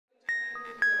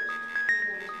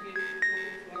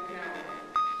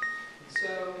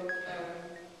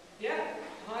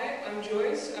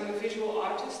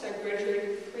artist. I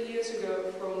graduated 3 years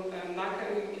ago from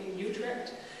MACA in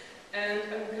Utrecht, and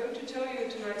I'm going to tell you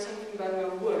tonight something about my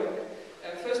work.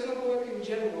 First, my work in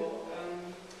general.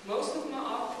 Most of my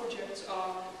art projects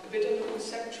are a bit on the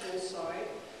conceptual side.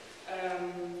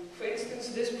 For instance,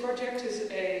 this project is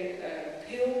a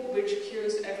pill which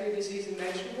cures every disease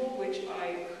imaginable, which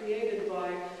I created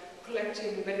by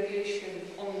collecting medication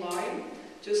online,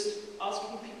 just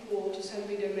asking people to send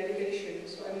me their medication.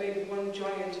 So I made one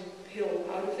giant pill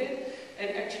out of it, and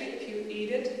actually if you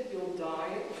eat it, you'll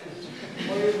die, and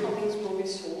all your problems will be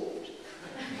solved.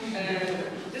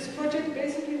 This project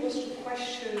basically was to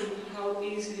question how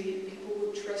easily people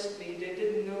would trust me. They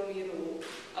didn't know me at all.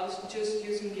 I was just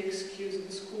using the excuse of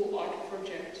the school art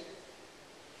project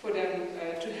for them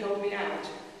to help me out.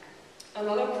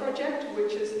 Another project,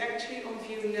 which is actually on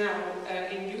view now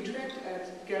in Utrecht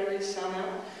at Gallery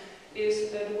Sana,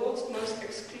 is the world's most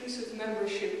exclusive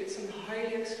membership. It's a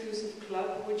highly exclusive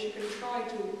club which you can try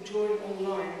to join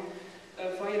online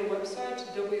via the website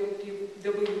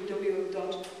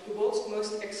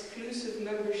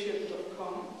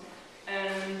www.theworldsmostexclusivemembership.com,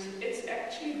 and it's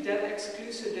actually that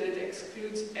exclusive that it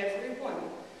excludes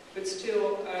everyone. But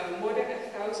still, more than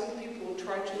 1,000 people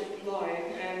try to apply,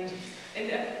 and in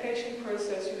the application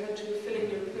process you had to fill in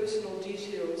your personal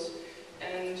details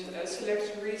and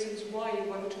select reasons why you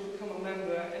wanted to become a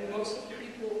member, and most of the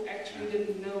people actually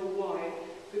didn't know why,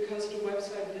 because the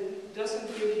website doesn't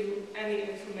give you any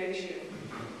information.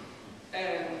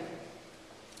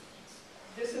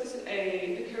 This is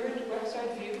the current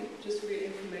website view, just for your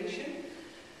information.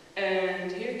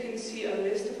 And here you can see a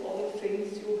list of all the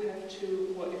things you'll have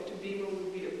to, well, if the beamer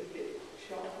would be a bit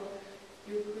sharper,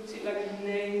 you could see like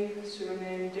name,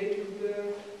 surname, date of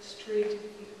birth, street,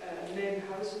 name,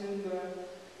 house number,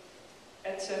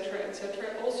 etc.,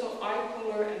 etc. Also eye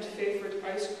color and favorite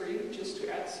ice cream, just to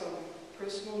add some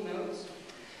personal notes.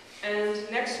 And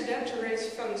next to that, to raise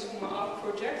funds for my art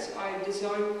projects, I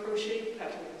designed crochet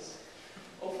patterns,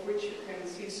 of which you can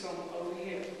see some over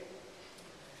here.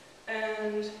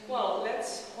 And, well,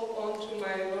 let's hop on to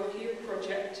my Overheul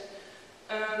project.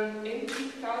 In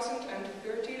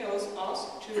 2013, I was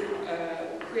asked to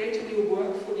create a new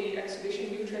work for the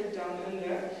exhibition Utrecht Down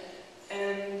Under.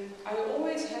 And I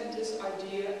always had this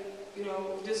idea, you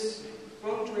know, this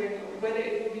wondering whether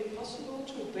it would be possible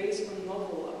to base a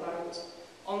novel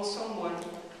on someone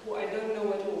who I don't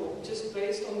know at all, just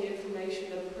based on the information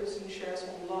that a person shares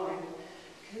online.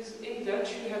 Because in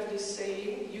Dutch you have this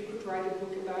saying, you could write a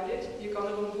book about it, je kan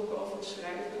er een boek over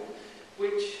schrijven,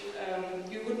 which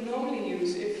you would normally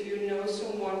use if you know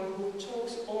someone who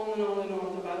talks on and on and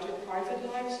on about their private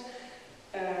lives.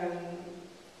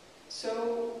 So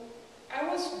I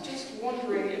was just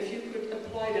wondering if you could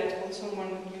apply that on someone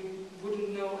you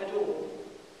wouldn't know at all.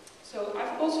 So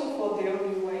I've also thought the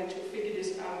only way to figure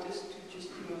this out is to just,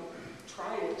 you know,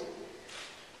 try it.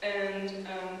 And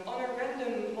on a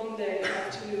random Monday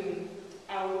afternoon,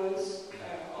 I was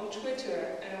on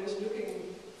Twitter and I was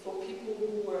looking for people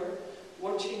who were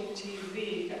watching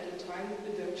TV at the time.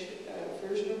 The Dutch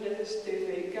version of that is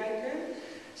TV kijken.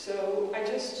 So I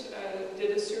just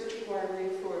did a search query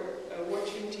for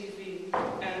watching TV,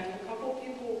 and a couple of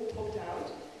people popped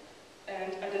out.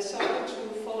 And I decided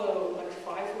to follow like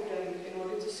 5 of them in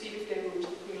order to see if they would,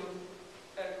 you know,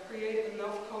 create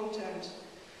enough content.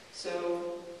 So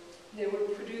they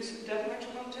would produce that much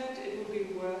content, it would be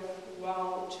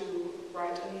worthwhile to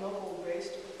write a novel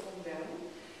based on them.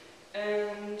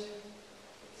 And,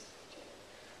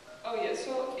 oh yeah,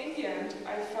 so in the end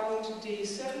I found the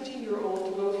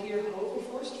 17-year-old Overheul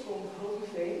from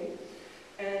Overheul.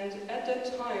 And at that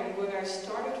time, when I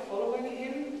started following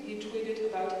him, he tweeted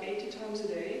about 80 times a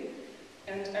day.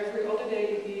 And every other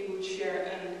day he would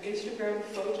share an Instagram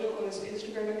photo on his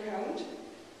Instagram account.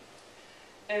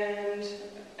 And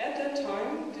at that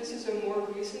time, this is a more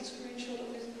recent screenshot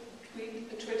of his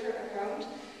Twitter account,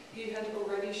 he had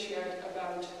already shared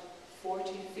about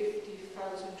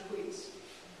 40–50,000 tweets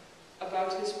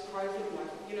about his private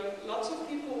life. You know, lots of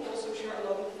people also share a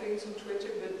lot of things on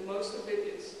Twitter, but most of it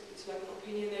is it's like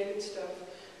opinionated stuff,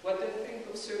 what they think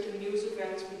of certain news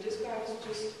events, but this guy was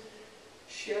just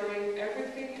sharing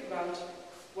everything about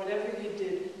whatever he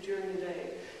did during the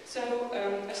day. So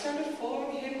I started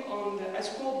following him I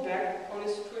scrolled back on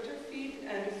his Twitter feed,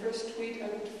 and the first tweet I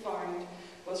could find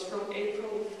was from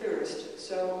April 1st.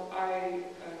 So I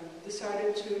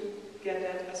decided to get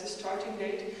that as a starting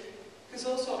date, because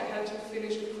also I had to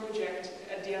finish the project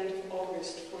at the end of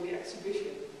August for the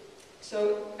exhibition.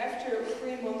 So after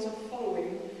 3 months of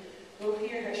following,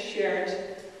 Overheul has shared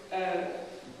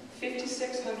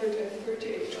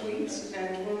 5,638 tweets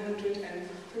and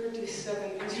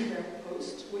 137 Instagram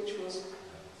posts, which was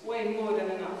way more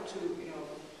than enough to,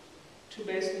 to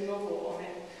base a novel on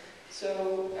it.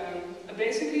 So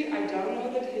basically I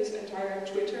downloaded his entire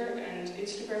Twitter and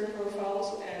Instagram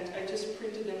profiles and I just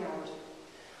printed them out.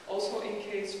 Also in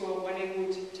case for when I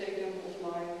would take them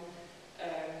offline.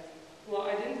 Well,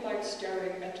 I didn't like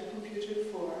staring at the computer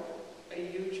for a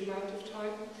huge amount of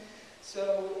time.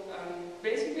 So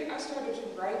basically I started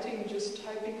writing, just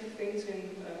typing things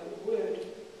in Word.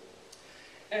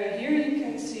 Here you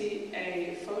can see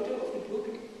a photo of the book.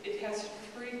 It has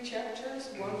 3 chapters,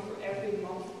 one for every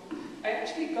month. I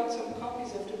actually got some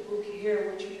copies of the book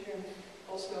here, which you can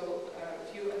also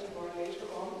view at the bar later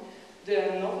on.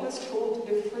 The novel is called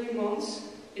The 3 Months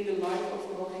in the Life of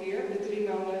Overheul, de 3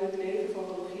 maanden het leven van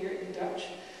Overheul in Dutch.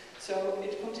 So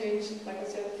it contains, like I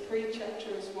said, 3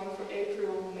 chapters, one for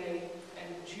April, May,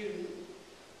 and June.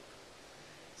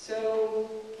 So,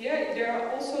 yeah, there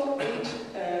are also 8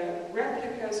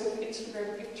 replicas of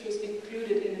Instagram pictures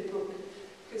included in the book,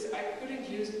 because I couldn't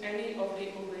use any of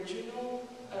the original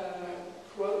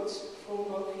quotes from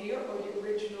Overheul or the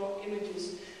original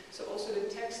images. So also the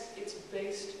text, it's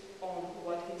based on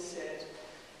what he said.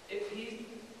 If he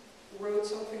wrote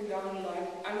something down like,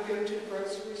 I'm going to the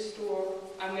grocery store,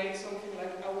 I made something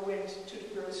like, I went to the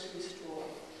grocery store.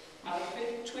 I've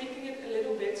been tweaking it a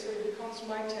little bit so it becomes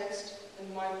my text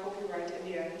and my copyright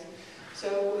in the end.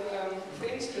 So, for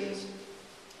instance,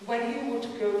 when he would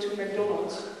go to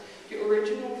McDonald's, the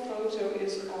original photo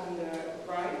is on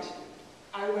the right.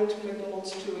 I went to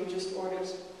McDonald's too and just ordered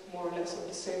more or less of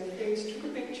the same things, took a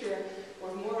picture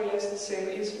with more or less the same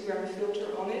Instagram filter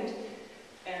on it,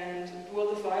 and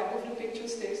well, the vibe of the picture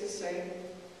stays the same,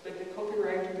 but the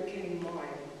copyright became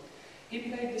mine. He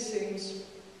played The Sims,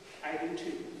 I do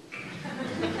too.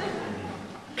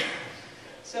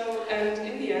 So, and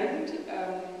in the end,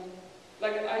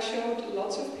 like I showed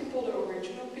lots of people the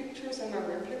original pictures and my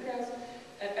replicas,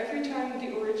 and every time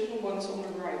the original one's on the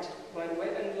right, by the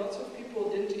way, and lots of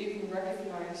people didn't even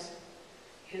recognize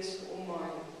his or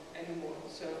mine anymore.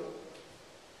 So,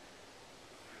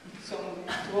 some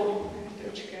well,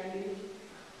 Dutch candy,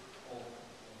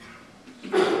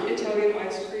 Italian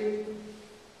ice cream.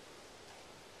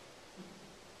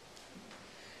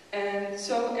 And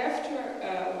so after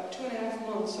 2.5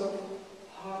 months of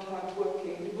hard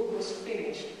working, the book was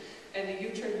finished and the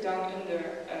Utrecht Down Under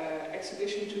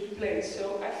exhibition took place.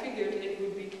 So I figured it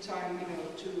would be time,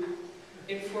 to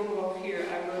inform Overheul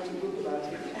I wrote a book about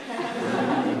him.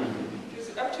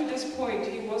 Because up to this point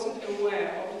he wasn't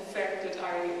aware of the fact that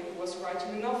I was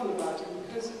writing a novel about him,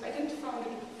 because I didn't find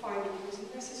it was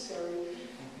necessary.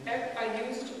 I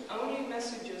used only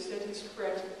messages that he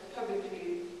spread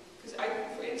publicly. Because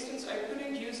for instance, I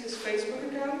couldn't use his Facebook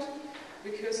account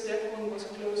because that one was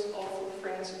closed off for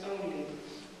friends only.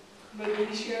 But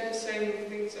we shared the same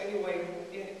things anyway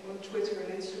on Twitter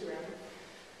and Instagram.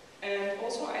 And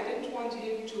also I didn't want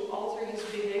him to alter his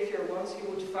behavior once he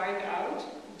would find out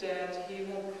that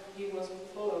he was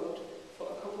followed for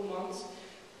a couple months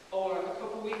or a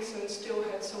couple weeks and still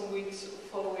had some weeks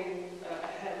following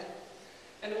ahead.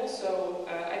 And also,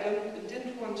 I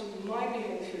didn't want my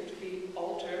behavior to be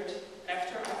altered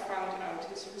after I found out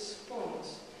his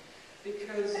response,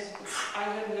 because I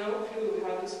had no clue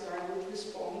how this guy would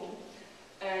respond.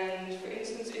 And for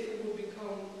instance, if he would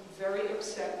become very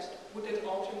upset, would it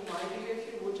alter my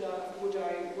behavior? Would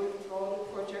I withdraw the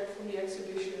project from the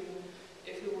exhibition?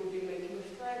 If he would be making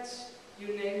threats, you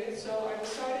name it. So I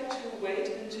decided to wait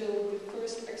until the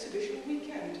first exhibition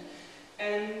weekend.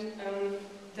 And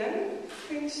then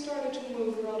things started to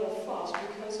move rather fast,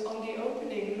 because on the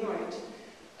opening night,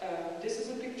 this is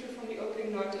a picture from the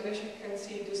opening night, and as you can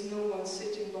see, there's no one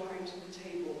sitting behind the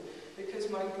table, because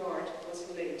my guard was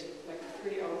late, like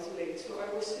 3 hours late. So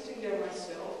I was sitting there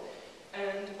myself,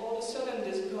 and all of a sudden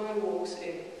this guy walks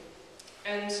in.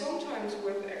 And sometimes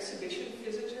with exhibition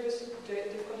visitors,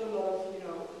 they've got a lot of,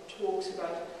 talks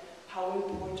about how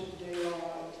important they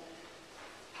are,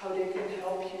 how they can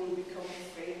help you become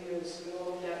famous and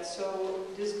all of that. So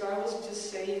this guy was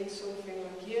just saying something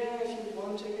like, yeah, if you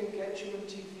want, I can get you on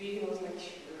TV. And I was like,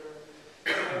 sure.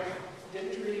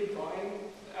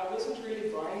 I wasn't really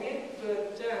buying it,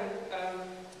 but then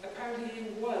apparently he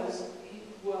was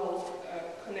well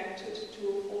connected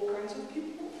to all kinds of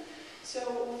people.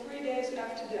 So 3 days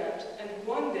after that, and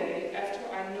 1 day after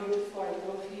I notified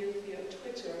Overheul via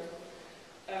Twitter,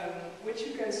 which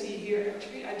you can see here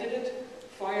actually, I did it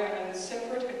via a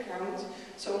separate account,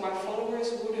 so my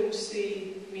followers wouldn't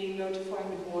see me notifying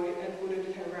the boy and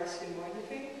wouldn't harass him or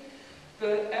anything.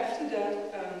 But after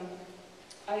that,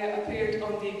 I appeared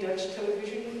on the Dutch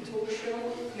television talk show,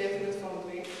 Leven het van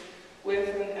Brief, with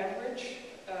an average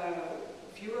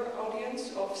viewer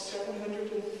audience of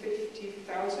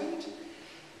 750,000.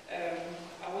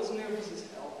 I was nervous as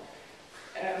hell.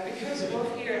 Because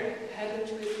Overheul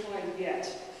hadn't replied yet.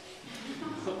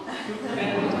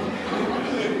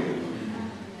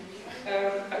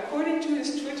 And according to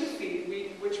his Twitter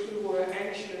feed, which we were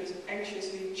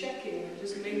anxiously checking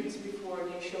just minutes before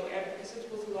the show aired, because it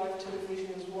was live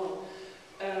television as well,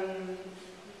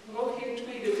 Overheul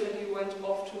tweeted that he went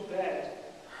off to bed.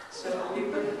 So we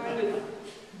were kind of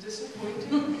disappointed.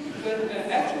 But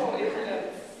after all,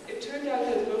 it turned out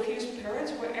that Overheul's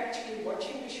parents were actually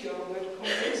watching the show but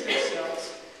convinced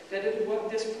themselves that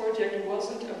this project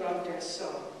wasn't about their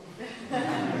son.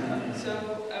 So,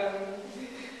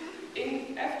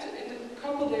 in a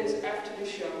couple days after the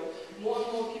show, more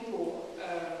and more people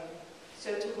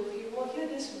said to Overheul, well, yeah,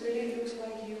 this really looks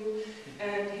like you.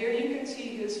 And here you can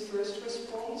see his first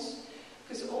response.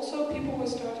 Because also people were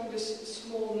starting this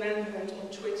small manhunt on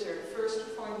Twitter, first to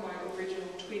find my original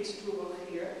tweets to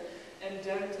Overheul, and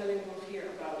then telling Overheul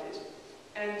about it.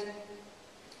 And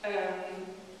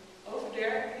over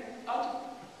there,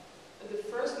 the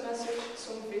first message,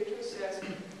 some Victor says,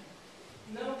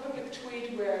 no public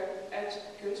tweet where at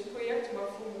Kunstproject, my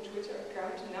former Twitter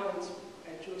account, now it's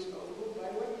at Joyce Overheul, by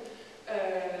the way,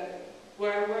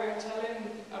 where I tell him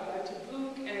about the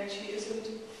book, and she isn't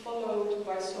followed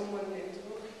by someone named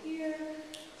Overheul,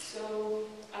 so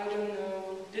I don't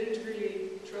know, didn't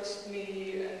really trust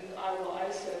me, and I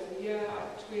said, yeah, I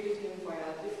tweeted him via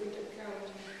a different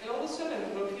account, and all of a sudden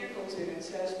Overheul comes in and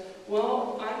says,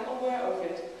 well, I'm aware of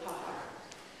it, haha.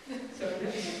 So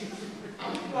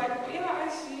I'm like, yeah, I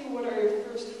see, what are your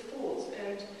first thoughts?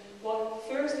 And well,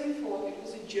 first he thought it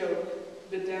was a joke,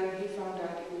 but then he found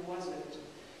out it wasn't.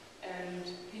 And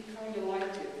he kind of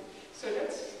liked it. So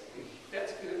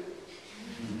that's good.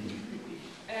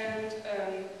 And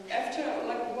after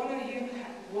like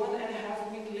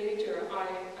 1.5 weeks later, I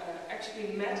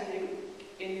actually met him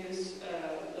in his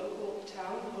local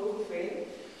town, Overheul,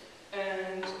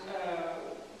 and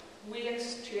we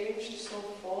exchanged some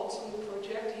thoughts on the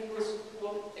project. It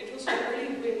was a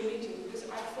really weird meeting because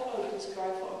I followed this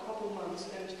guy for a couple months,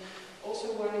 and also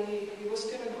when he was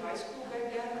still in high school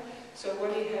back then, so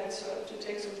when he had to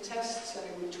take some tests and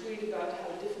he would tweet about how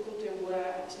difficult they were,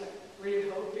 I was like really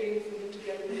hoping for him to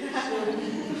get a good result.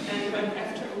 And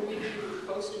after a week he would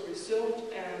post the result,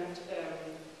 and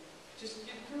just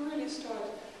you could really start,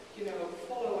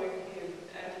 following him.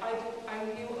 And I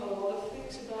knew a lot of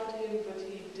things about him, but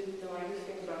he didn't know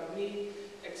anything about me,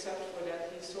 except for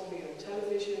that he saw me on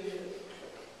television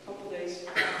a couple days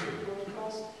after the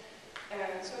broadcast.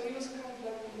 And so he was kind of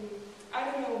like, I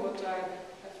don't know what I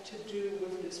have to do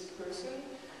with this person.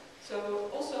 So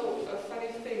also a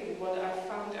funny thing, what I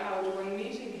found out when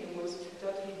meeting him was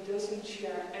that he doesn't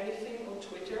share anything on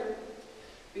Twitter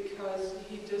because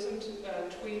he doesn't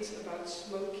tweet about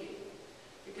smoking.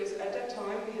 Because at that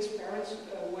time his parents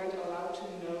weren't allowed to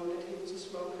know that he was a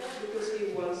smoker because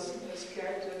he was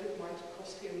scared that it might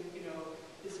cost him,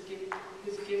 his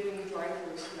given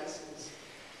driver's lessons.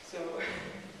 So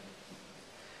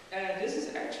this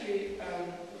is actually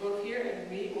Overheul and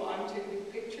me, well, I'm taking a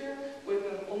picture with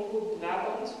an Omroep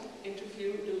Brabant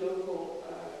interview, the local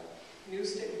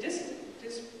news station.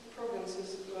 This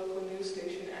province's local news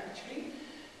station actually,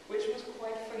 which was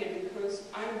quite funny because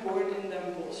I'm born in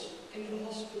Den Bosch, in the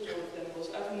hospital of Den Bosch.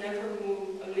 I've never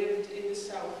lived in the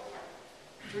south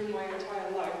during my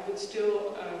entire life, but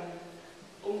still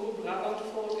Omroep Brabant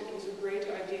thought it was a great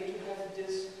idea to have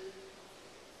this,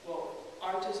 well,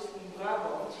 artist from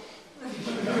Brabant.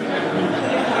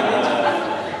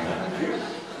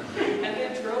 And they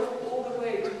drove all the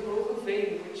way to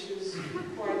Overheul, which is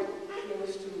quite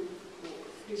close to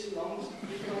Friesland.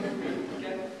 You can't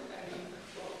get any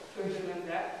further than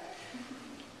that.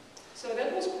 So that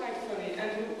was quite funny,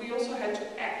 and we also had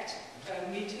to act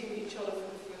meeting each other for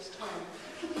the first time,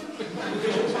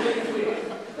 which was really weird.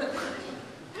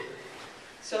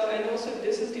 So, and also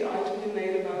this is the item we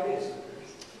made about it.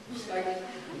 It's like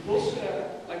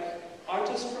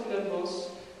artist from Den Bosch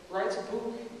writes a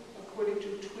book according to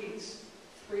tweets,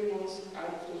 3 months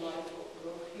out of the life of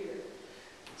Overheul.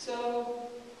 So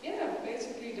yeah,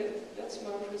 basically that's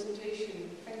my presentation.